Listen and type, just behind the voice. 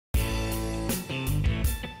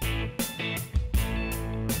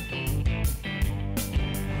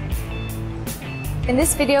In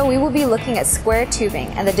this video, we will be looking at square tubing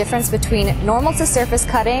and the difference between normal to surface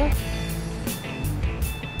cutting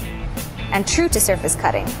and true to surface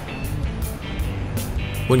cutting.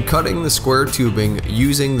 When cutting the square tubing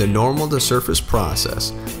using the normal to surface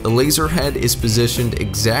process, the laser head is positioned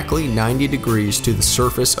exactly 90 degrees to the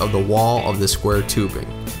surface of the wall of the square tubing.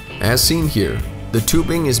 As seen here, the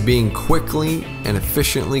tubing is being quickly and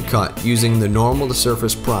efficiently cut using the normal to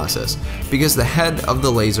surface process because the head of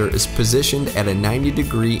the laser is positioned at a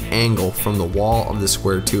 90-degree angle from the wall of the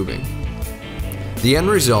square tubing. The end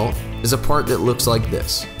result is a part that looks like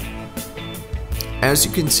this. As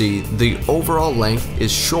you can see, the overall length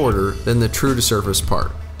is shorter than the true to surface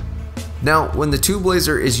part. Now, when the tube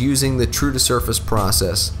laser is using the true to surface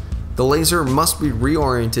process, the laser must be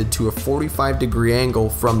reoriented to a 45-degree angle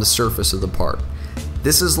from the surface of the part.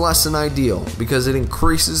 This is less than ideal because it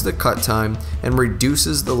increases the cut time and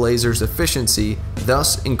reduces the laser's efficiency,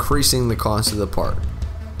 thus increasing the cost of the part.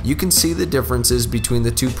 You can see the differences between the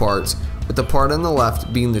two parts, with the part on the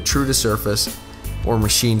left being the true to surface or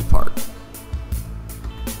machined part.